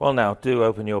Well, now, do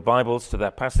open your Bibles to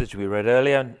that passage we read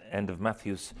earlier, end of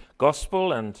Matthew's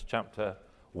Gospel and chapter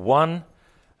 1.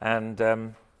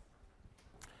 And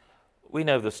we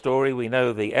know the story, we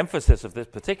know the emphasis of this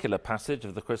particular passage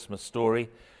of the Christmas story.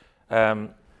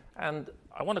 And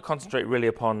I want to concentrate really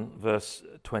upon verse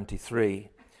 23,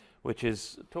 which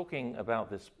is talking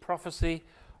about this prophecy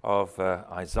of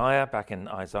Isaiah, back in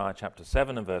Isaiah chapter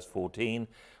 7 and verse 14,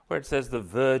 where it says, "The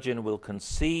virgin will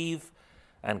conceive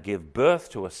and give birth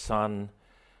to a son,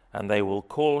 and they will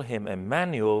call him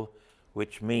Emmanuel,"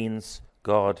 which means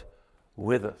God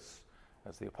with us.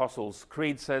 As the Apostles'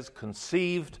 Creed says,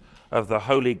 conceived of the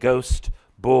Holy Ghost,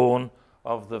 born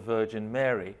of the Virgin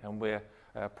Mary. And we're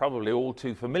probably all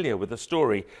too familiar with the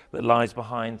story that lies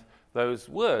behind those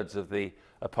words of the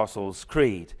Apostles'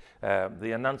 Creed,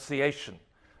 the Annunciation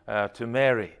to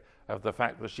Mary of the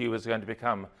fact that she was going to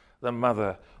become the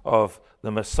mother of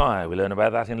the Messiah. We learn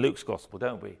about that in Luke's Gospel,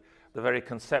 don't we? The very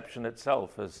conception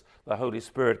itself as the Holy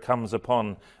Spirit comes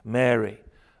upon Mary,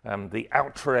 the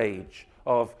outrage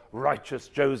of righteous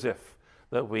Joseph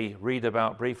that we read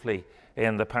about briefly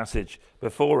in the passage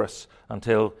before us,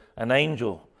 until an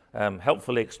angel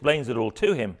helpfully explains it all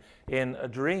to him in a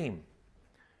dream.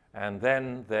 And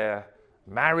then their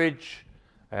marriage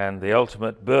and the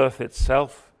ultimate birth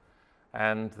itself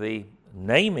and the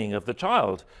naming of the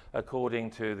child according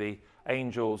to the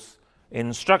angel's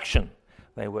instruction.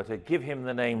 They were to give him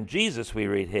the name Jesus, we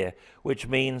read here, which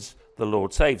means the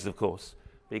Lord saves, of course,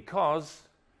 because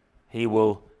he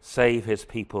will save his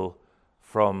people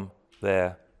from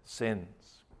their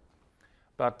sins.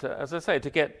 But as I say, to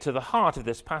get to the heart of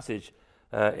this passage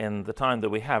in the time that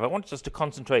we have, I want us to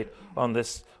concentrate on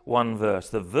this one verse.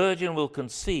 "The virgin will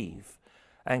conceive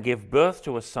and give birth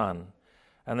to a son,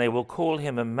 and they will call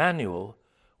him Emmanuel,"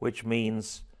 which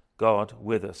means God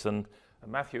with us. And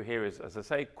Matthew here is, as I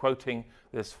say, quoting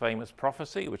this famous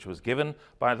prophecy, which was given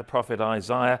by the prophet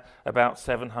Isaiah about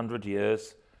 700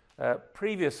 years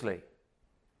previously.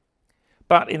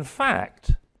 But in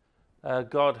fact,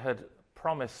 God had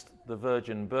promised the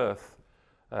virgin birth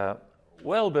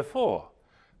well before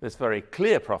this very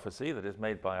clear prophecy that is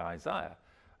made by Isaiah,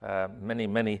 many,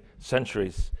 many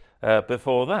centuries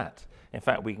before that. In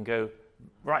fact, we can go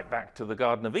right back to the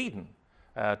Garden of Eden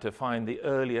to find the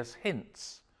earliest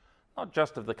hints, not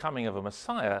just of the coming of a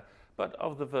Messiah, but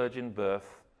of the virgin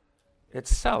birth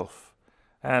itself.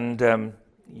 And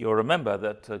you'll remember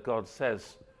that God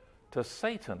says to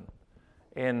Satan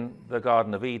in the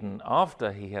Garden of Eden,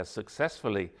 after he has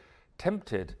successfully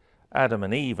tempted Adam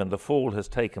and Eve and the fall has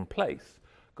taken place,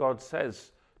 God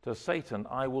says to Satan,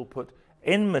 "I will put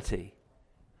enmity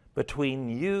between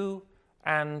you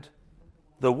and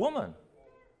the woman,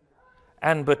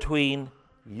 and between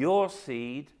your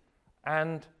seed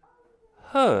and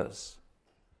hers.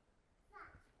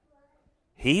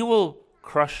 He will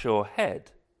crush your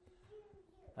head,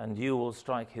 and you will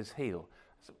strike his heel."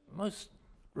 It's a most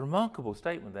remarkable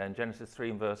statement there in Genesis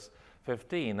 3 and verse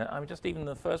 15. I mean, just even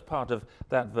the first part of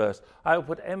that verse, "I will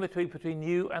put enmity between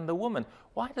you and the woman."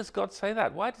 Why does God say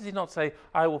that? Why does he not say,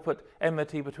 "I will put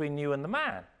enmity between you and the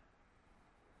man"?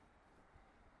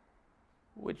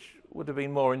 Which would have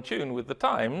been more in tune with the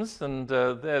times. And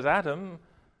there's Adam,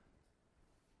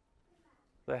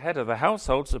 the head of the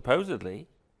household, supposedly.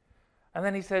 And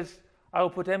then he says, "I will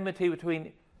put enmity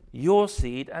between your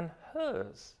seed and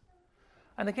hers."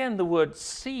 And again, the word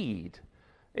seed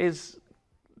is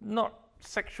not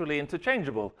sexually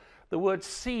interchangeable. The word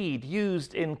seed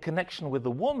used in connection with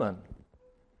the woman,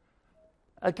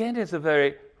 again, is a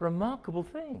very remarkable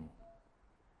thing.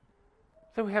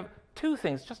 So we have two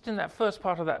things just in that first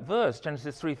part of that verse,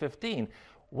 Genesis 3:15.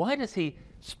 Why does he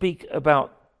speak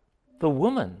about the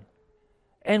woman?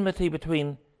 Enmity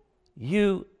between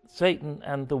you, Satan,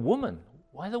 and the woman.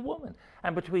 Why the woman?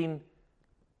 And between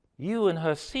you and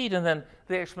her seed. And then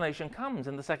the explanation comes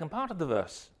in the second part of the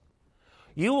verse.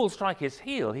 You will strike his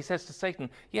heel. He says to Satan,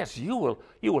 yes, you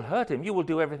will hurt him. You will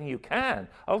do everything you can.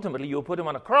 Ultimately, you'll put him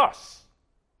on a cross.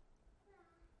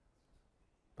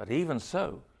 But even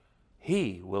so,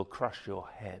 he will crush your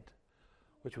head.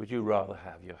 Which would you rather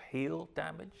have, your heel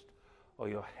damaged or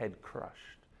your head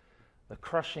crushed? The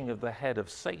crushing of the head of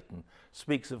Satan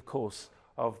speaks, of course,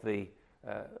 of the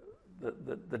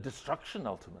destruction,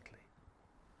 ultimately,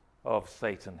 of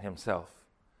Satan himself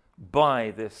by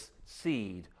this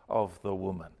seed of the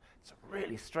woman. It's a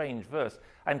really strange verse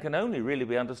and can only really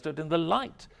be understood in the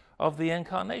light of the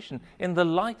incarnation, in the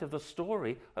light of the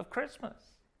story of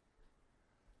Christmas.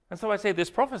 And so I say this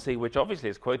prophecy, which obviously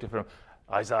is quoted from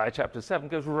Isaiah chapter 7,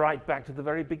 goes right back to the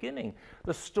very beginning.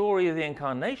 The story of the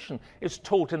incarnation is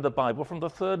taught in the Bible from the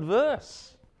third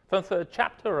verse, from the third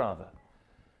chapter rather.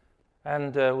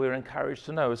 And we're encouraged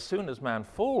to know as soon as man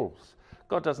falls,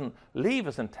 God doesn't leave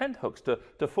us in tenthooks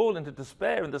to fall into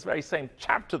despair in this very same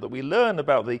chapter that we learn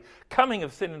about the coming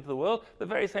of sin into the world, the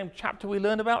very same chapter we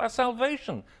learn about our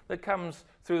salvation that comes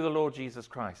through the Lord Jesus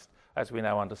Christ, as we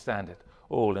now understand it,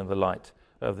 all in the light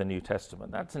of the New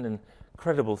Testament. That's an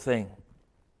incredible thing.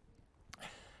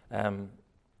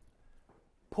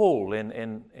 Paul,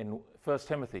 in 1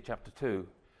 Timothy chapter 2,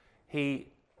 he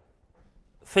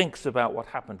thinks about what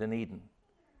happened in Eden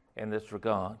in this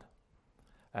regard.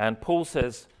 And Paul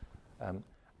says,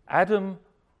 Adam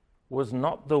was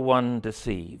not the one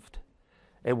deceived.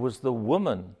 It was the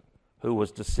woman who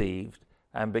was deceived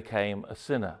and became a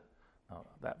sinner. Now,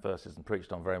 that verse isn't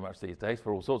preached on very much these days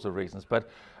for all sorts of reasons, but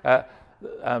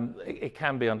it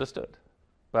can be understood,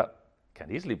 but can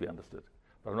easily be understood.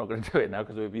 But I'm not going to do it now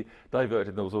because it would be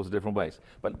diverted in all sorts of different ways.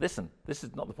 But listen, this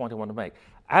is not the point I want to make.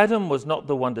 Adam was not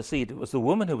the one deceived. It was the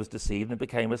woman who was deceived and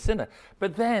became a sinner.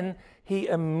 But then he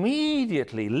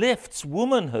immediately lifts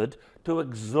womanhood to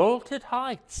exalted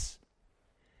heights.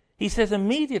 He says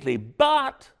immediately,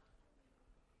 but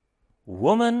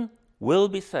woman will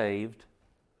be saved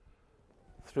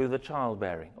through the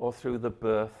childbearing or through the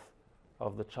birth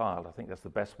of the child. I think that's the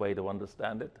best way to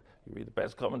understand it. You read the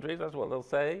best commentaries, that's what they'll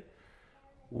say.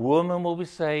 Woman will be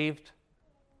saved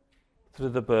through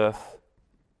the birth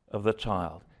of the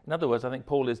child. In other words, I think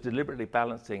Paul is deliberately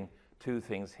balancing two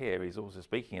things here. He's also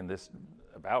speaking in this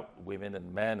about women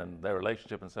and men and their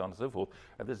relationship and so on and so forth.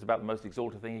 And this is about the most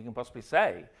exalted thing he can possibly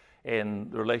say in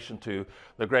relation to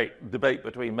the great debate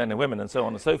between men and women and so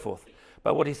on and so forth.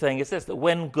 But what he's saying is this, that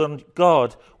when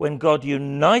God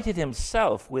united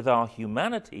himself with our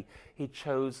humanity, he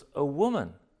chose a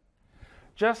woman.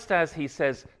 Just as he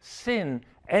says sin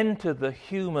entered the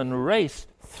human race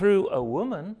through a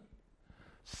woman,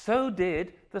 so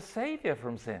did the Saviour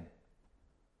from sin.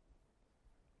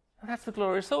 And that's the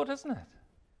glorious thought, isn't it?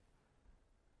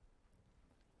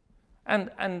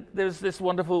 And there's this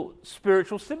wonderful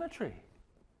spiritual symmetry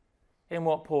in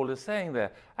what Paul is saying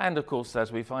there. And of course,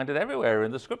 as we find it everywhere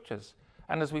in the Scriptures,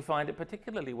 and as we find it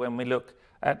particularly when we look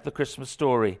at the Christmas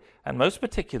story, and most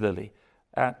particularly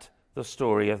at the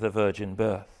story of the virgin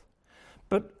birth.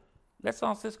 But let's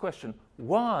ask this question.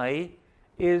 Why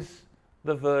is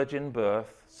the virgin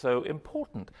birth so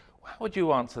important? How would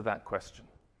you answer that question?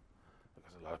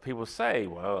 Because a lot of people say,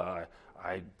 well,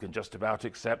 I can just about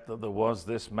accept that there was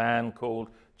this man called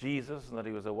Jesus and that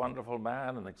he was a wonderful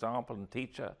man, an example and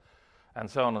teacher, and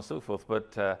so on and so forth.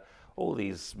 But all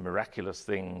these miraculous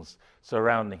things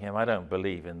surrounding him, I don't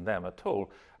believe in them at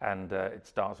all. And it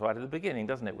starts right at the beginning,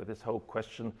 doesn't it, with this whole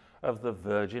question of the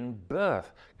virgin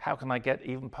birth. How can I get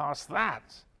even past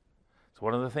that? It's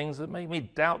one of the things that made me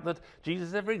doubt that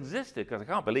Jesus ever existed, because I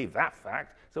can't believe that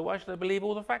fact, so why should I believe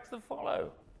all the facts that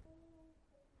follow?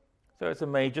 So it's a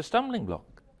major stumbling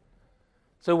block.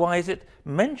 So why is it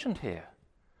mentioned here?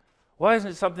 Why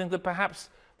isn't it something that perhaps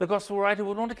the gospel writer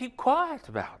would want to keep quiet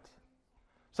about,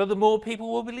 so that more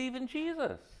people will believe in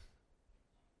Jesus?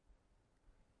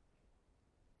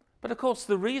 But of course,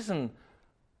 the reason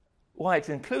why it's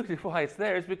included, why it's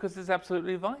there, is because it's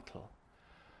absolutely vital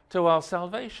to our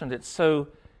salvation. It's so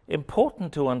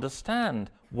important to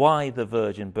understand why the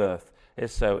virgin birth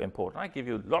is so important. I give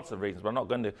you lots of reasons, but I'm not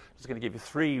going to, just going to give you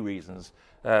three reasons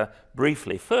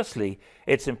briefly. Firstly,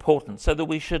 it's important so that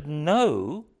we should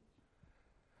know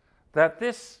that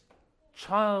this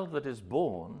child that is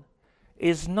born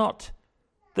is not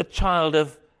the child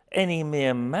of any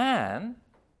mere man.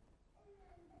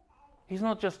 He's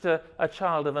not just a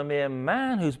child of a mere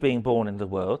man who's being born in the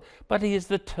world, but he is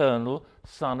the eternal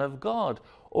Son of God.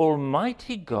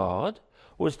 Almighty God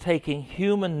was taking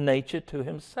human nature to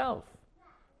himself.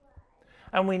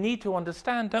 And we need to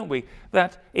understand, don't we,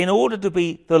 that in order to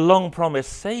be the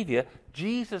long-promised Saviour,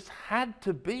 Jesus had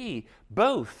to be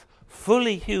both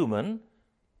fully human,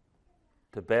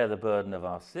 to bear the burden of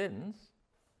our sins,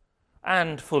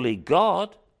 and fully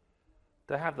God,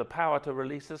 to have the power to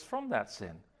release us from that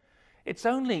sin. It's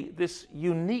only this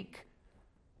unique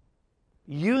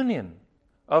union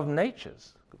of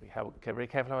natures, be very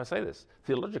careful how I say this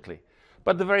theologically,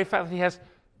 but the very fact that he has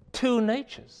two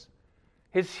natures,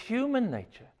 his human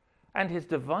nature and his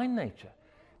divine nature,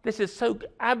 this is so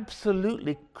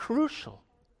absolutely crucial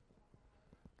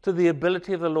to the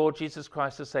ability of the Lord Jesus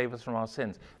Christ to save us from our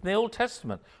sins. In the Old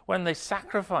Testament, when they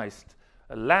sacrificed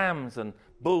lambs and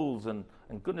bulls and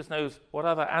goodness knows what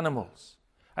other animals,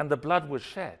 and the blood was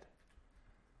shed,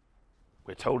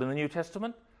 we're told in the New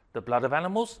Testament the blood of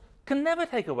animals can never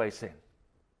take away sin.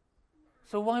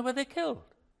 So why were they killed?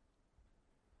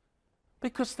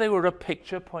 Because they were a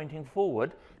picture pointing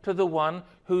forward to the one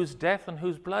whose death and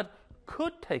whose blood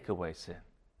could take away sin.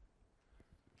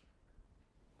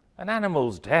 An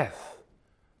animal's death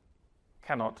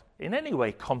cannot in any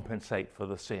way compensate for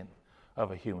the sin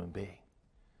of a human being.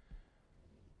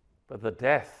 But the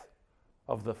death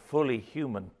of the fully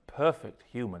human, perfect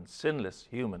human, sinless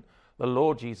human, the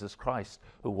Lord Jesus Christ,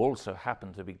 who also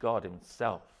happened to be God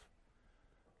himself,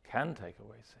 can take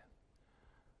away sin.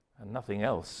 And nothing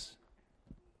else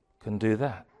can do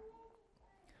that.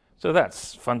 So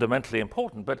that's fundamentally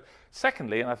important. But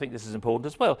secondly, and I think this is important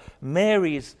as well,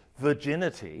 Mary's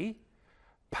virginity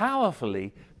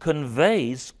powerfully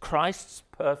conveys Christ's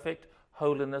perfect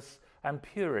holiness and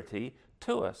purity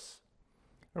to us.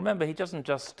 Remember, he doesn't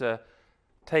just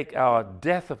take our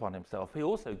death upon himself, he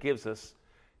also gives us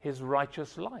his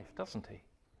righteous life, doesn't he?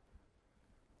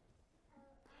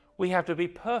 We have to be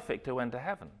perfect to enter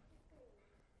heaven.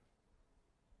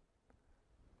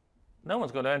 No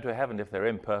one's going to enter heaven if they're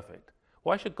imperfect.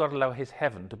 Why should God allow his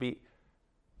heaven to be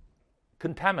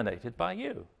contaminated by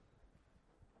you?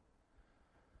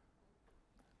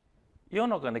 You're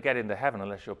not going to get into heaven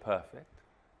unless you're perfect.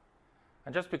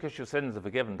 And just because your sins are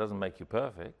forgiven doesn't make you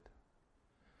perfect.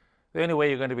 The only way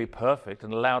you're going to be perfect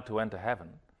and allowed to enter heaven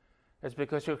is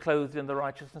because you're clothed in the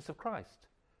righteousness of Christ.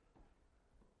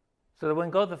 So that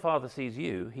when God the Father sees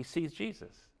you, he sees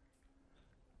Jesus.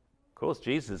 Of course,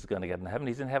 Jesus is going to get in heaven.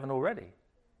 He's in heaven already.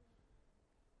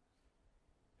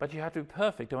 But you have to be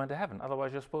perfect to enter heaven.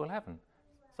 Otherwise, you'll spoil heaven.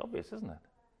 It's obvious, isn't it?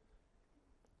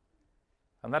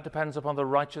 And that depends upon the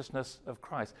righteousness of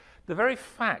Christ. The very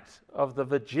fact of the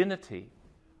virginity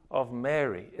of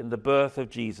Mary in the birth of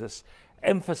Jesus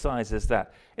emphasizes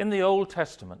that. In the Old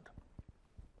Testament,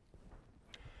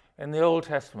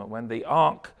 when the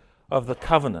Ark of the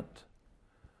Covenant,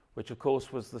 which of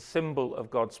course was the symbol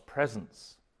of God's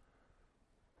presence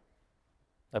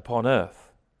upon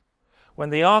earth, when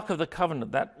the Ark of the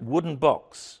Covenant, that wooden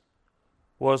box,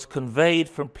 was conveyed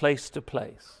from place to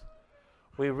place,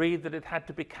 we read that it had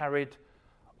to be carried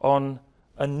on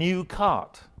a new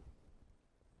cart.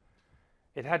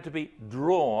 It had to be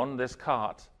drawn, this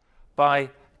cart, by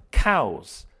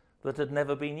cows that had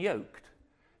never been yoked.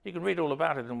 You can read all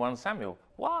about it in 1 Samuel.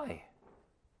 Why?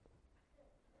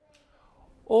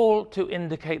 All to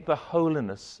indicate the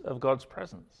holiness of God's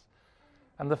presence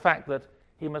and the fact that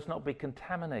he must not be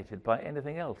contaminated by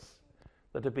anything else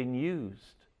that had been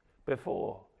used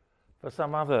before for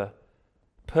some other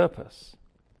purpose.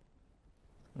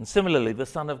 And similarly, the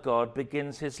Son of God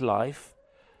begins his life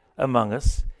among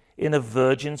us in a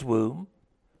virgin's womb,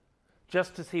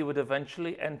 just as he would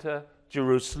eventually enter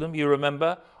Jerusalem, you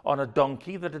remember, on a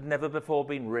donkey that had never before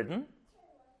been ridden.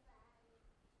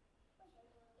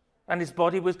 And his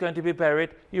body was going to be buried,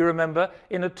 you remember,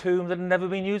 in a tomb that had never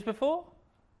been used before.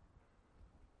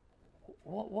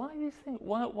 Why these things?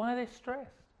 Why are they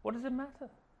stressed? What does it matter?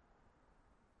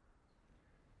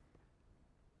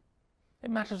 It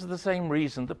matters for the same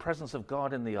reason the presence of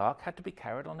God in the ark had to be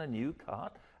carried on a new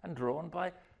cart and drawn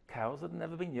by cows that had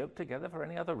never been yoked together for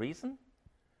any other reason.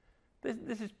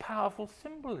 This is powerful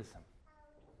symbolism.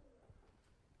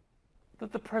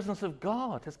 That the presence of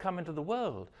God has come into the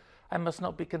world and must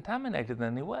not be contaminated in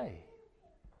any way.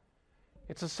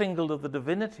 It's a symbol of the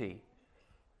divinity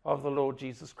of the Lord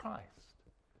Jesus Christ.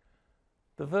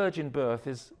 The virgin birth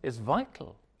is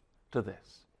vital to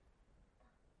this.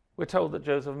 We're told that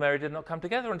Joseph and Mary did not come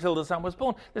together until the Son was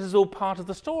born. This is all part of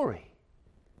the story.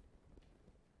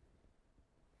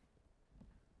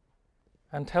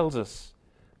 And tells us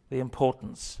the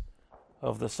importance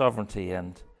of the sovereignty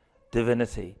and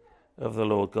divinity of the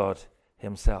Lord God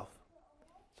himself.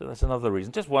 So that's another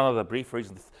reason. Just one other brief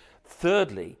reason.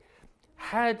 Thirdly,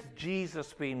 had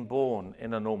Jesus been born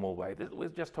in a normal way, we're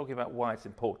just talking about why it's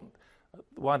important,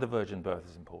 why the virgin birth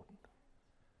is important.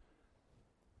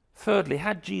 Thirdly,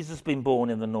 had Jesus been born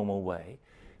in the normal way,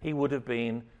 he would have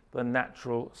been the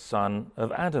natural son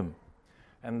of Adam,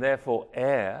 and therefore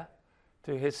heir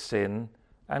to his sin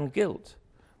and guilt.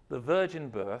 The virgin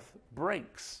birth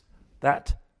breaks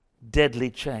that deadly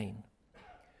chain.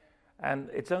 And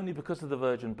it's only because of the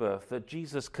virgin birth that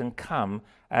Jesus can come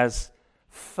as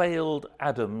failed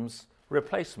Adam's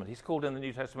replacement. He's called in the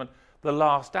New Testament the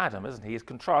last Adam, isn't he? He's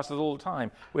contrasted all the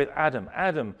time with Adam.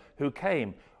 Adam, who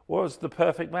came, was the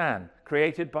perfect man,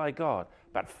 created by God,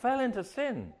 but fell into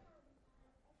sin,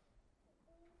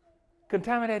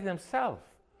 contaminated himself,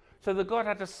 so that God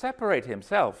had to separate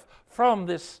himself from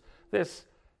this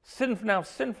now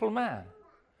sinful man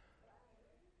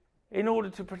in order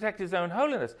to protect his own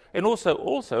holiness, and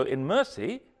also in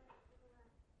mercy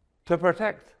to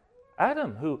protect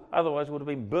Adam, who otherwise would have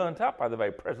been burnt up by the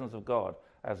very presence of God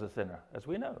as a sinner, as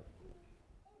we know.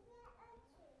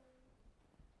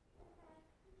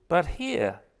 But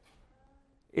here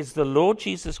is the Lord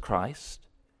Jesus Christ,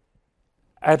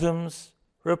 Adam's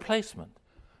replacement.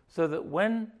 So that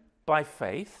when, by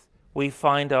faith, we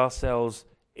find ourselves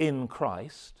in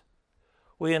Christ,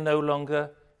 we are no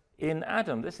longer in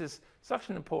Adam. This is such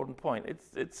an important point.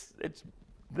 It's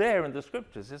there in the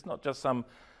Scriptures. It's not just some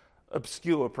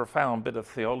obscure, profound bit of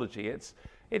theology. It's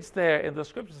there in the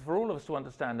Scriptures for all of us to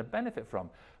understand and benefit from.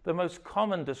 The most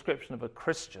common description of a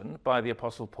Christian by the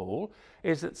Apostle Paul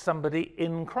is that somebody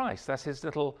in Christ. That's his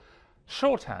little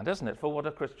shorthand, isn't it, for what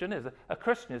a Christian is. A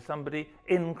Christian is somebody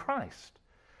in Christ.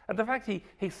 And the fact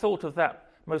he thought of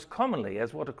that most commonly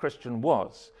as what a Christian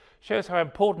was shows how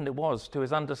important it was to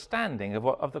his understanding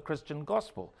of the Christian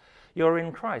gospel. You're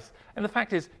in Christ. And the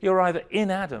fact is, you're either in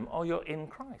Adam or you're in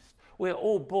Christ. We're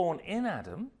all born in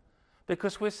Adam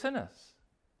because we're sinners.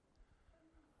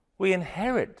 We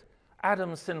inherit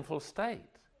Adam's sinful state.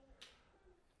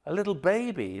 A little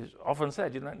baby is often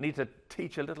said, you don't need to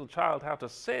teach a little child how to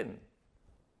sin,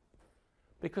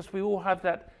 because we all have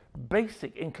that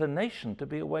basic inclination to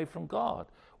be away from God.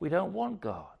 We don't want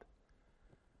God.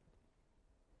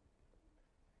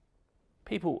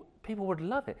 People would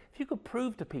love it. If you could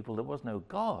prove to people there was no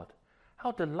God,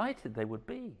 how delighted they would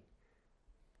be.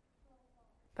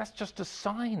 That's just a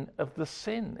sign of the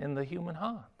sin in the human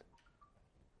heart.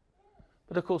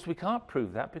 But of course we can't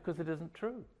prove that because it isn't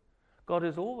true. God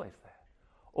is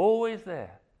always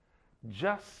there,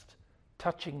 just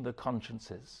touching the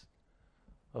consciences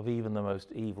of even the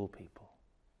most evil people.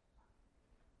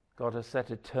 God has set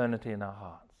eternity in our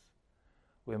hearts.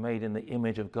 We're made in the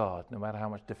image of God, no matter how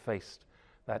much defaced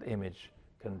that image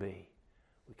can be.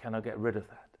 We cannot get rid of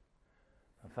that.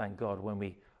 And thank God, when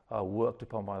we are worked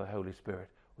upon by the Holy Spirit,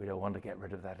 we don't want to get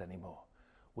rid of that anymore.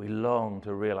 We long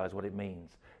to realize what it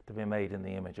means to be made in the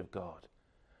image of God.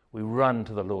 We run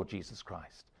to the Lord Jesus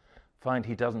Christ, find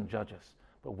he doesn't judge us,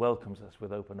 but welcomes us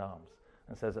with open arms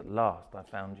and says, at last I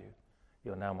found you.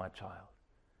 You're now my child.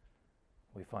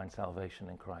 We find salvation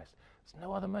in Christ. There's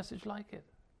no other message like it.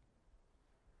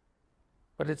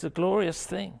 But it's a glorious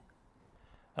thing.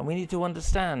 And we need to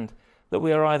understand that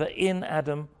we are either in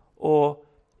Adam or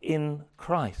in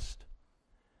Christ.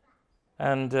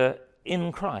 And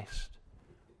in Christ,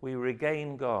 we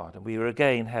regain God, and we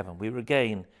regain heaven, we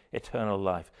regain eternal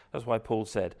life. That's why Paul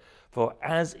said, for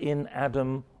as in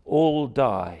Adam all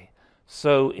die,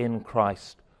 so in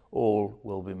Christ all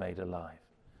will be made alive.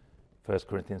 1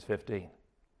 Corinthians 15.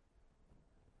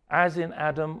 As in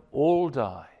Adam all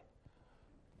die,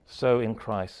 so in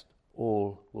Christ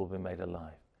all will be made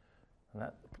alive.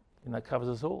 And that covers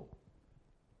us all.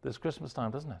 This Christmas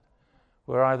time, doesn't it?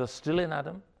 We're either still in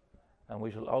Adam, and we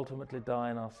shall ultimately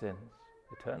die in our sins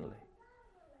eternally,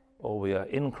 or we are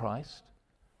in Christ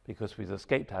because we've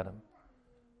escaped Adam,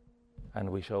 and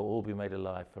we shall all be made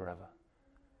alive forever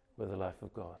with the life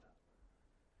of God.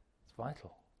 It's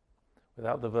vital.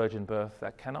 Without the virgin birth,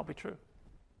 that cannot be true.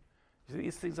 You see,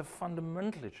 these things are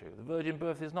fundamentally true. The virgin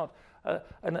birth is not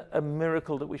a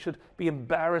miracle that we should be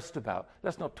embarrassed about.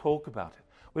 Let's not talk about it.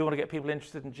 We want to get people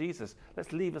interested in Jesus.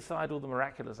 Let's leave aside all the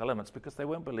miraculous elements because they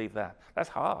won't believe that. That's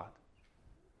hard.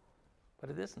 But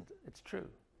it isn't. It's true.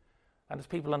 And as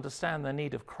people understand their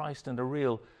need of Christ in a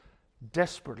real,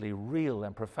 desperately real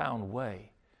and profound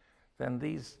way, then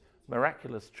these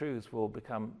miraculous truths will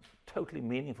become totally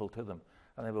meaningful to them,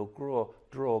 and they will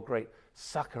draw great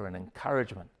succor and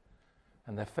encouragement.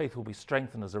 And their faith will be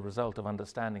strengthened as a result of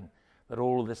understanding that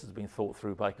all of this has been thought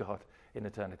through by God in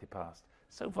eternity past.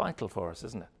 So vital for us,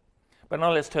 isn't it? But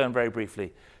now let's turn very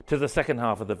briefly to the second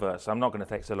half of the verse. I'm not going to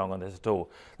take so long on this at all.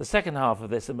 The second half of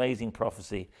this amazing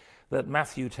prophecy that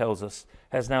Matthew tells us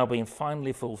has now been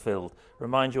finally fulfilled.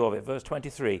 Remind you of it. Verse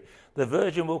 23, the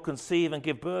virgin will conceive and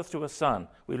give birth to a son.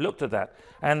 We've looked at that.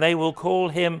 And they will call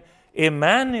him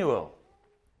Emmanuel,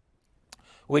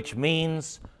 which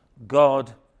means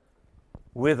God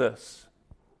with us.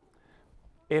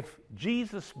 If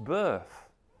Jesus' birth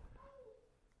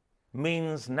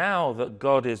means now that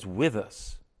God is with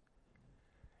us,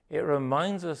 it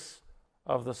reminds us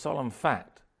of the solemn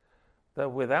fact that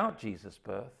without Jesus'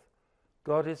 birth,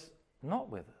 God is not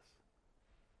with us.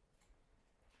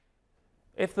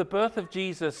 If the birth of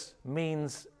Jesus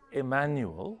means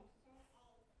Emmanuel,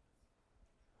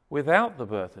 without the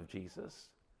birth of Jesus,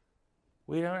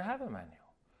 we don't have Emmanuel.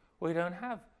 We don't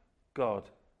have God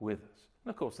with us.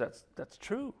 And of course, that's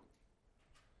true.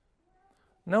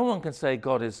 No one can say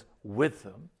God is with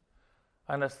them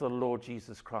unless the Lord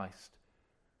Jesus Christ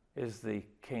is the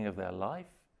King of their life,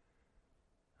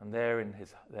 and they're in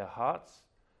their hearts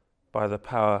by the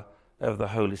power of the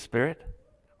Holy Spirit.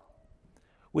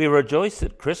 We rejoice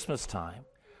at Christmas time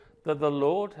that the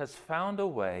Lord has found a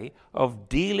way of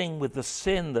dealing with the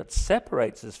sin that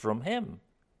separates us from him.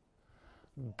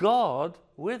 God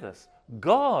with us.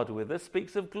 God with us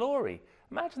speaks of glory.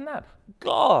 Imagine that.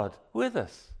 God with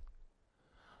us.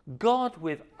 God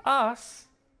with us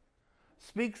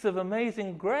speaks of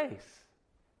amazing grace.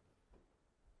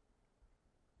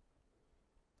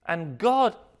 And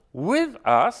God with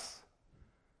us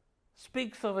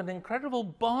speaks of an incredible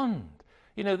bond.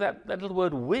 You know, that little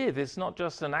word with is not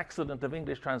just an accident of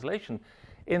English translation.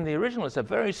 In the original, it's a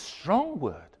very strong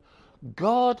word.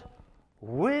 God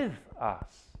with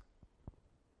us.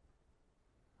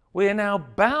 We are now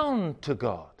bound to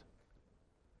God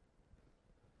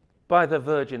by the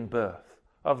virgin birth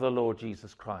of the Lord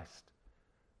Jesus Christ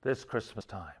this Christmas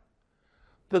time.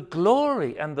 The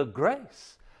glory and the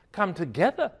grace come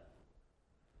together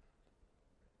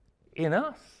in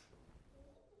us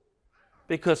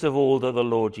because of all that the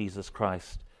Lord Jesus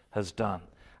Christ has done.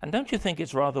 And don't you think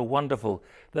it's rather wonderful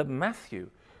that Matthew,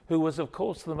 who was of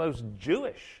course the most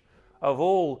Jewish of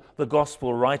all the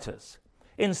gospel writers,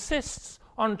 insists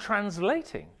on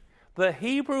translating the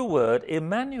Hebrew word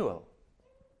Emmanuel.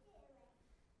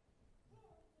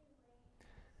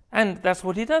 And that's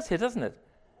what he does here, doesn't it?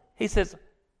 He says,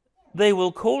 they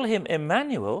will call him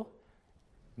Emmanuel,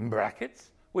 in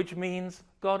brackets, which means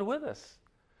God with us.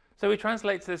 So he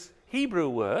translates this Hebrew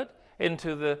word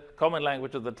into the common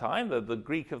language of the time, the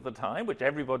Greek of the time, which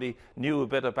everybody knew a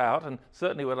bit about and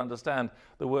certainly would understand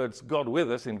the words God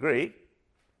with us in Greek.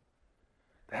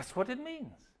 That's what it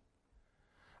means.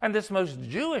 And this most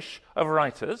Jewish of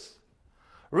writers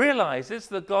realizes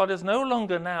that God is no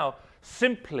longer now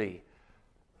simply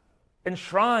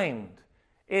enshrined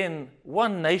in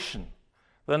one nation,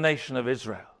 the nation of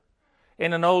Israel,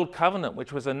 in an old covenant,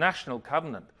 which was a national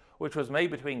covenant, which was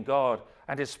made between God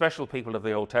and his special people of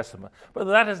the Old Testament. But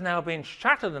that has now been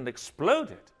shattered and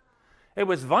exploded. It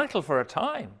was vital for a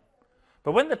time.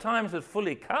 But when the times had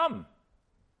fully come,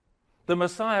 the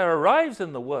Messiah arrives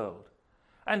in the world,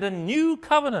 and a new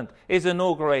covenant is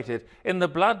inaugurated in the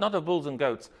blood, not of bulls and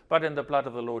goats, but in the blood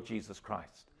of the Lord Jesus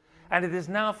Christ. And it is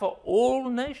now for all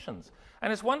nations.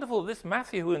 And it's wonderful, this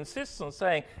Matthew, who insists on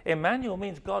saying Emmanuel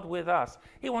means God with us,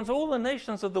 he wants all the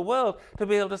nations of the world to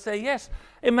be able to say, yes,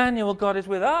 Emmanuel, God is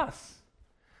with us.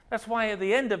 That's why at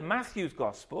the end of Matthew's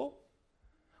gospel,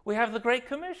 we have the Great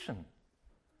Commission.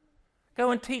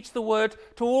 Go and teach the word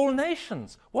to all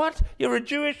nations. What? You're a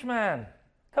Jewish man.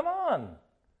 Come on.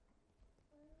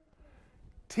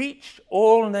 Teach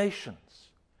all nations.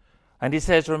 And he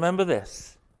says, remember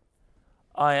this,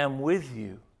 I am with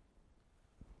you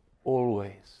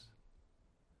always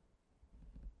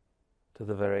to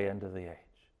the very end of the age.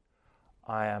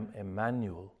 I am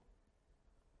Emmanuel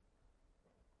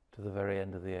to the very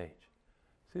end of the age.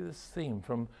 See this theme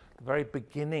from the very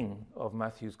beginning of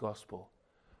Matthew's gospel,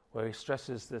 where he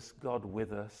stresses this God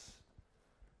with us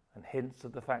and hints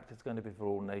at the fact it's going to be for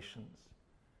all nations.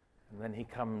 And then he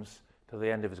comes to the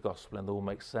end of his gospel and it all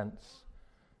makes sense.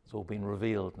 It's all been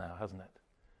revealed now, hasn't it?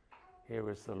 Here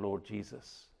is the Lord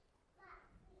Jesus,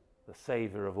 the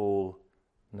Savior of all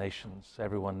nations.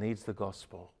 Everyone needs the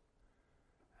gospel,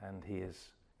 and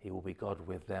he will be God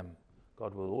with them,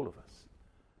 God with all of us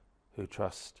who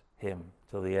trust him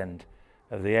till the end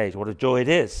of the age. What a joy it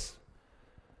is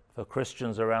for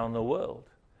Christians around the world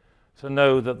to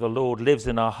know that the Lord lives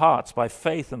in our hearts by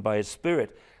faith and by his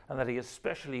Spirit, and that he is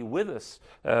especially with us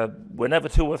whenever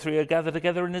two or three are gathered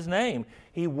together in his name.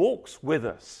 He walks with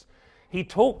us. He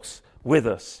talks with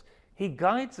us. He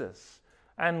guides us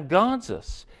and guards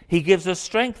us. He gives us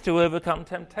strength to overcome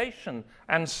temptation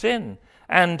and sin,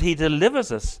 and he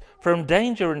delivers us from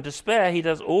danger and despair. He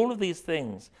does all of these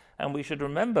things, and we should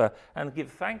remember and give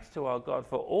thanks to our God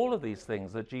for all of these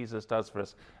things that Jesus does for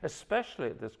us, especially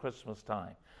at this Christmas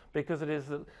time,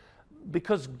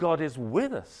 because God is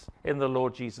with us in the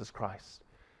Lord Jesus Christ,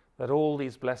 that all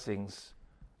these blessings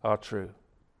are true.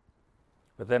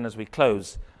 But then as we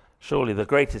close, surely the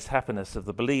greatest happiness of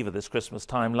the believer this Christmas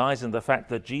time lies in the fact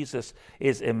that Jesus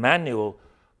is Emmanuel,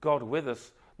 God with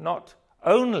us, not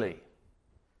only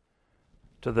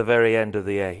to the very end of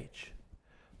the age,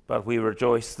 but we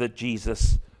rejoice that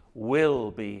Jesus will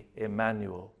be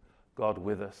Emmanuel, God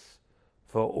with us,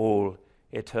 for all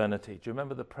eternity. Do you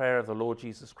remember the prayer of the Lord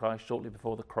Jesus Christ shortly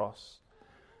before the cross?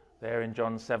 There in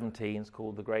John 17, it's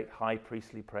called the great high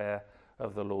priestly prayer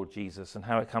of the Lord Jesus, and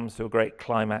how it comes to a great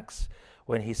climax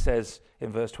when he says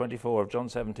in verse 24 of John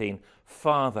 17,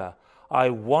 Father, I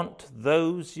want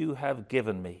those you have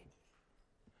given me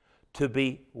to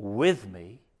be with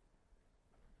me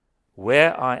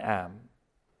where I am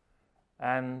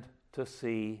and to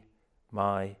see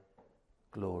my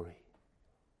glory.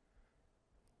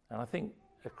 And I think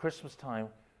at Christmas time,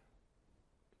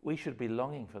 we should be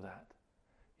longing for that.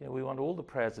 We want all the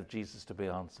prayers of Jesus to be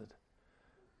answered.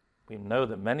 We know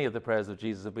that many of the prayers of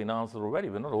Jesus have been answered already,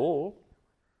 but not all.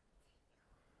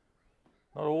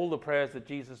 Not all the prayers that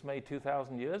Jesus made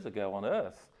 2,000 years ago on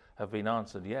earth have been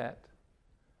answered yet.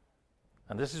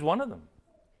 And this is one of them.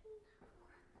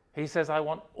 He says, I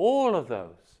want all of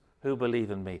those who believe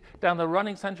in me, down the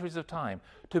running centuries of time,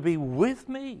 to be with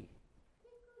me,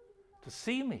 to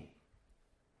see me,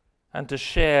 and to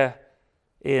share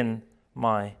in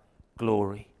my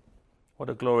glory. What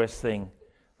a glorious thing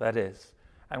that is.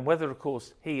 And whether, of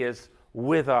course, he is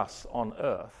with us on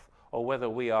earth, or whether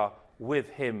we are with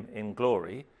him in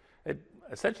glory, it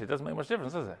essentially doesn't make much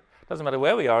difference, does it? It doesn't matter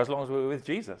where we are as long as we're with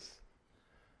Jesus.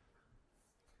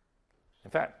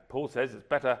 In fact, Paul says it's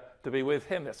better to be with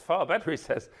him. It's far better, he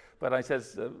says. But he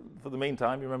says, for the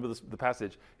meantime, you remember the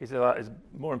passage, he says, it's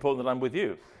more important that I'm with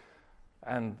you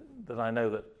and that I know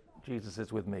that Jesus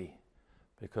is with me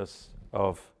because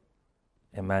of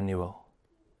Emmanuel.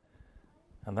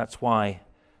 And that's why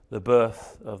the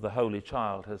birth of the Holy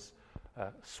Child has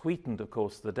sweetened, of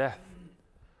course, the death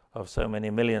of so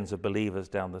many millions of believers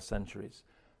down the centuries.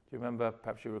 Do you remember,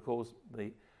 perhaps you recall,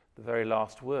 the very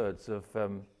last words of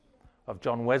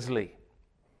John Wesley,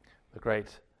 the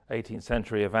great 18th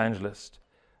century evangelist?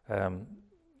 The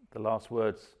last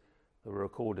words that were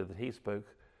recorded that he spoke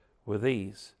were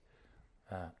these: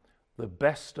 the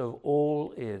best of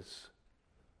all is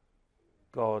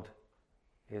God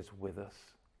is with us.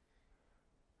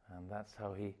 And that's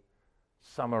how he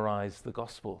summarized the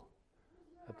gospel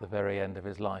at the very end of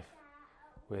his life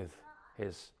with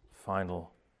his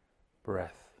final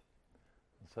breath.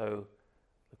 And so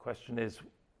the question is,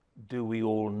 do we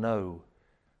all know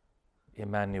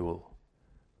Emmanuel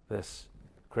this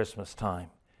Christmas time?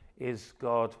 Is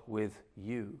God with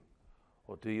you?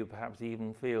 Or do you perhaps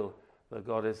even feel that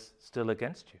God is still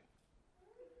against you?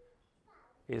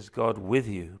 Is God with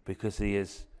you because he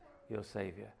is your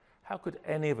Savior? How could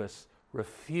any of us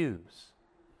refuse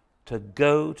to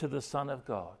go to the Son of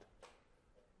God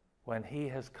when he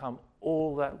has come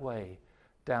all that way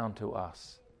down to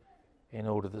us in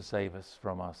order to save us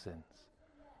from our sins?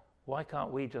 Why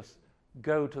can't we just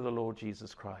go to the Lord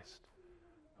Jesus Christ,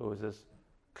 who is as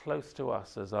close to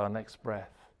us as our next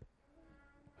breath,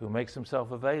 who makes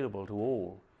himself available to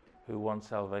all who want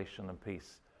salvation and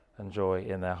peace and joy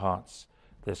in their hearts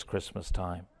this Christmas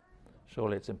time?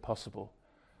 Surely it's impossible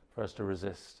for us to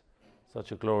resist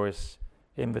such a glorious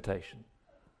invitation.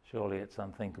 Surely it's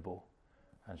unthinkable,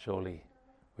 and surely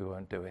we won't do it.